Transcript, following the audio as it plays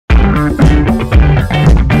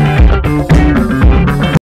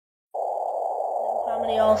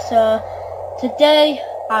Family also. Today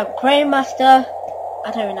I'm Crane Master.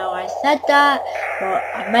 I don't know why I said that, but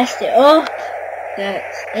I messed it up.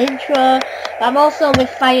 That's intro. I'm also with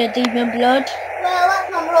FireDemonBlood. Well,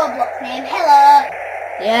 that's my Roblox name. Hello.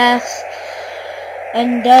 Yes.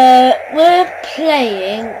 And we're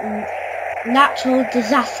playing natural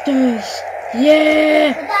disasters.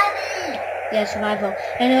 Yeah. Surviving. Yeah, survival.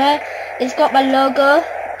 Anyway, it's got my logo.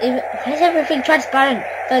 Why is everything transparent?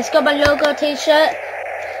 But it's got my logo t-shirt.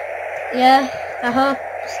 Yeah, I hope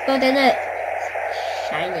it's good, innit?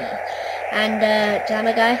 Shiny. And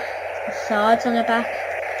Jammer guy. Swords on the back.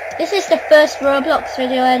 This is the first Roblox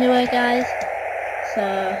video anyway, guys. So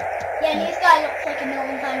Yeah, and this guy looks like a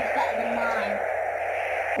million times better than mine.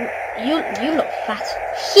 you look fat.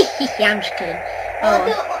 I'm just kidding. Well, I Oh.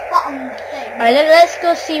 do look fat on the thing. Alright, let's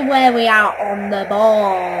go see where we are on the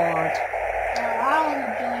board. I'll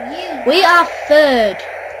join you. We are third.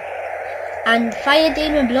 And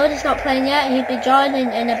FireDemonBlood is not playing yet. He'll be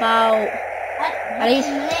joining in about at least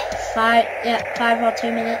 5 or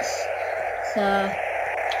 2 minutes. So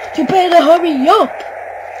you better hurry up.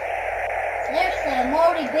 Seriously, I'm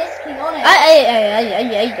already basically on it.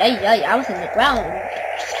 Hey, I was in the ground.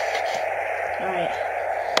 Alright.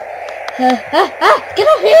 Get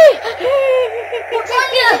off here! What's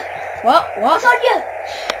on you? What? What's on you?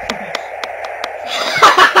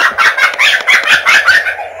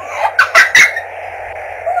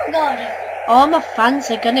 Oh my god. All my fans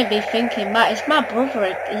are gonna be thinking, Matt, is my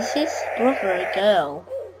brother, is his brother a girl?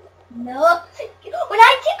 No. When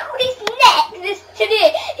I tickled his neck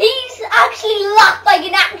today, he's actually laughed like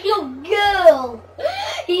an actual girl.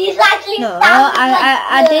 He's actually No, sounded like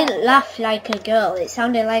I a girl. didn't laugh like a girl. It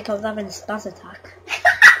sounded like I was having a spaz attack.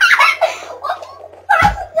 What's a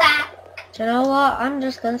spaz attack? Do you know what? I'm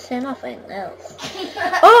just gonna say nothing else.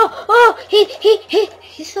 Oh,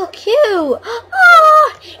 he's so cute.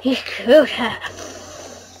 Oh, he's cute.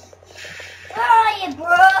 Where are you,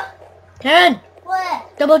 bro? Karen, Where?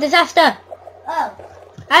 double disaster. Oh.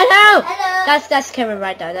 Hello. Hello. That's Karen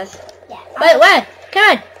right there. Yeah. Wait, where?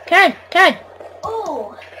 Karen.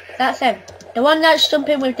 Oh. That's him. The one that's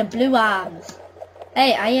jumping with the blue arms.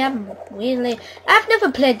 Hey, I am weirdly... I've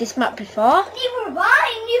never played this map before. Neither have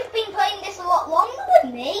I, and you've been playing this a lot longer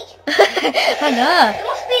than me. I know. It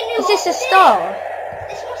must be a new Is this a update. store?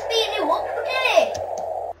 This must be a new update.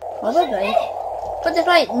 Probably. Isn't it? But there's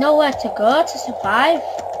like nowhere to go to survive.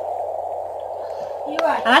 You're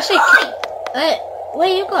right. I'm actually... Oi! Where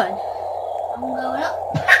are you going? I'm going up.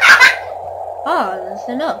 Oh, there's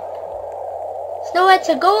an up. There's nowhere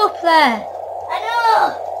to go up there. I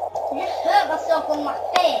know. I just hurt myself on my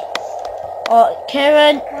face. Oh,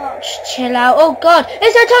 Karen, What? chill out. Oh God,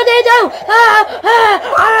 it's a tornado!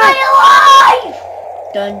 Stay alive!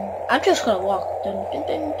 Done. I'm just gonna walk.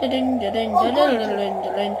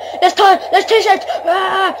 Let's chase it!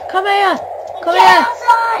 Come here! Come Get here!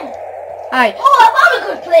 outside! Alright, Oh, I found a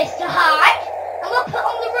good place to hide. I'm gonna put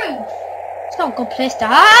on the roof. it's not a good place to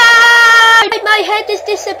hide! My head has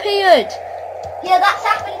disappeared! Yeah, that's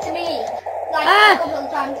happened to me. Like a couple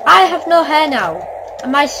of times. I have no hair now.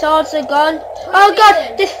 And my swords are gone. Oh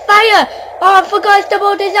God, this fire! Oh, I forgot it's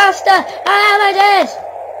double disaster! I dead!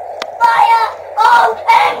 Fire!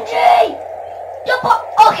 OMG!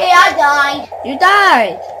 Okay, I died. You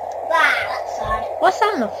died! That's sad. What's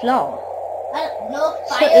that on the floor? I don't know.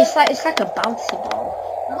 So Fire. it's like a bouncy ball.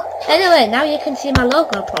 Anyway, now you can see my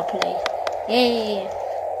logo properly. Yay!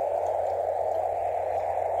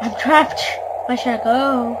 I'm trapped. Where should I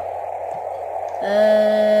go?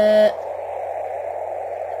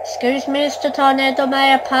 Excuse me, Mr. Tornado,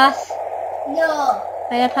 may I pass? No.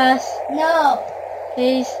 May I pass? No.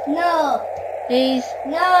 Please? No. Please?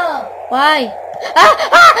 No. Why?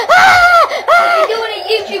 You're doing a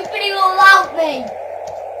YouTube video without me.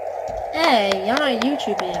 Hey, you're not a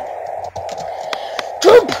YouTuber yet.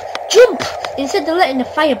 Jump! Instead of letting the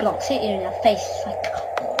fire blocks hit you in your face, it's like...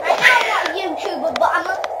 I know I'm not a YouTuber, but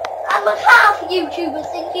I'm a half YouTuber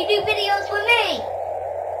since you do videos with me.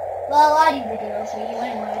 Well, I do videos with you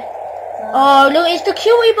anyway. So. Oh, look, it's the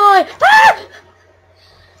cutie boy!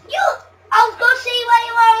 I was going to see where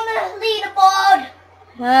you are on the leaderboard.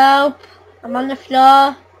 Help! I'm on the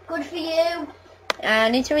floor. Good for you. I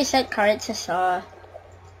need to reset character, so...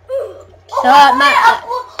 Oh, So, I'm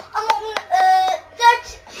on third,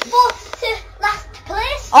 fourth to last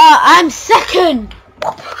place. Oh, I'm second!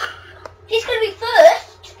 He's going to be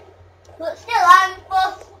first, but still I'm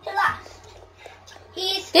fourth to last.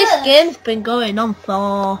 He's This first. game's been going on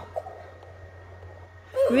for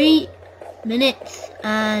 3 minutes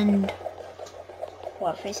and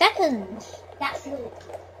What, 3 seconds? That's it.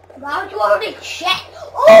 Why would you already check?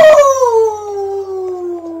 Ooh!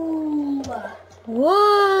 What?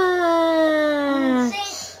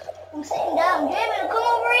 I'm sitting down. Jamie, come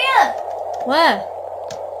over here. Where?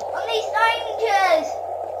 On these dining chairs.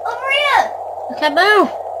 Over here. Okay, move.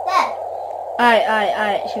 There.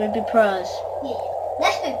 Alright. Should we be pros? Yeah.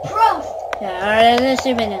 Let's be pros. Yeah, alright, let's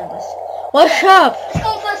do this. What's up? Let's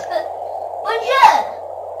go first. Bonjour.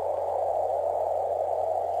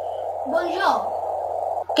 Bonjour.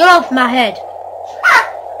 Get off my head.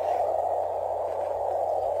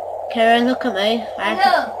 Karen, look at me.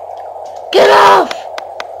 Get off!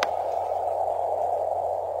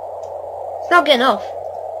 It's not getting off.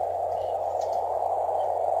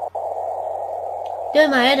 Do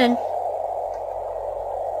my head in.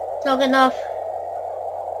 It's not getting off.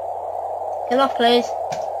 Get off, please.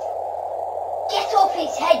 Get off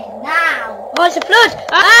his head now. Oh, it's a flood!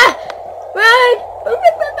 Ah! Run!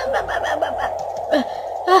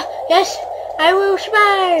 Yes, I will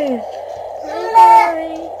survive.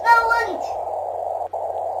 No one.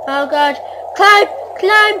 Oh God! Climb!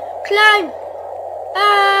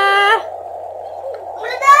 Ah! I'm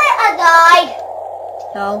gonna die. I died.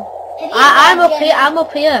 No. Have you I'm died, up here. Jamie? I'm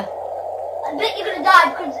up here. I bet you're gonna die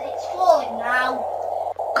because it's falling now.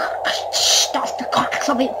 Shh, that's the cracks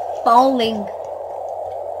of it falling.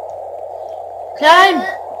 Climb!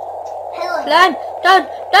 Hello. Climb!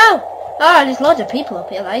 No! Oh, there's loads of people up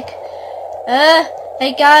here, like.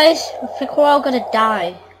 Hey guys, I think we're all gonna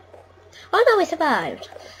die. Oh no, we survived.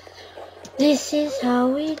 This is how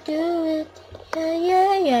we do it.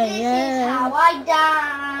 Yeah. This is how I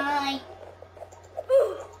die.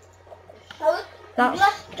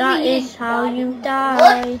 That is how you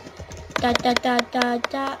die.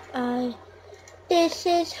 Die. This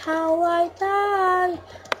is how I die.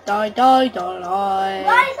 Die.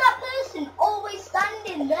 Why is that person always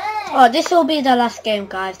standing there? Oh, this will be the last game,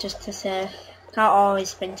 guys, just to say. Can't always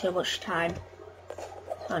spend too much time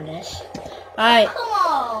on this. Right. Come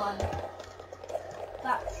on.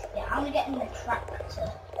 I'm gonna get in the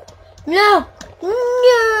tractor. No!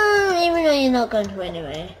 Even though you're not going to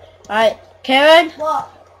anyway. Right, Karen? What?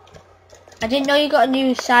 I didn't know you got a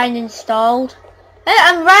new sign installed. Hey,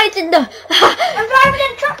 I'm riding the... I'm driving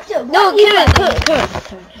a tractor. No, Karen,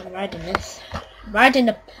 I'm riding this. I'm riding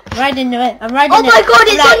the... Oh my God,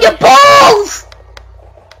 it's on your balls!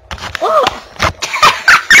 Oh.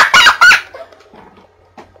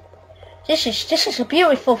 This is a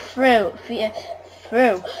beautiful through.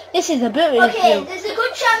 This is a beautiful Okay, view. there's a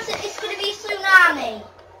good chance that it's going to be a tsunami.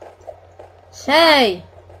 Say,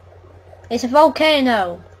 it's a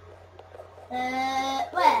volcano.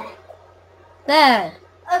 Where? There.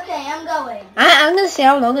 Okay, I'm going. I'm gonna see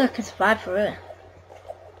how long I can survive through it.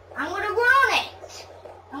 I'm going to run on it.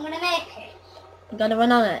 I'm going to make it. I'm gonna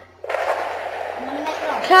run on it. I'm going to make it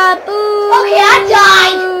on. Kaboom! Okay, I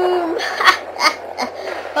died.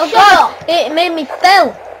 Oh Shut God! up. It made me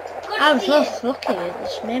fell. Good I was for you. so lucky. It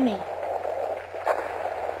just made me.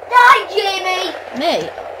 Die, Jamie. Me?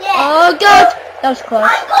 Yeah. Oh God! That was close.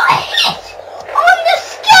 I got hit on the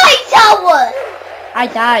sky tower. I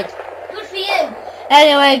died. Good for you.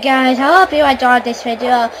 Anyway, guys, I hope you enjoyed this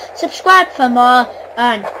video. Subscribe for more,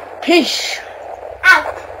 and peace.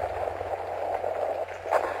 Out.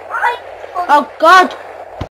 Oh God!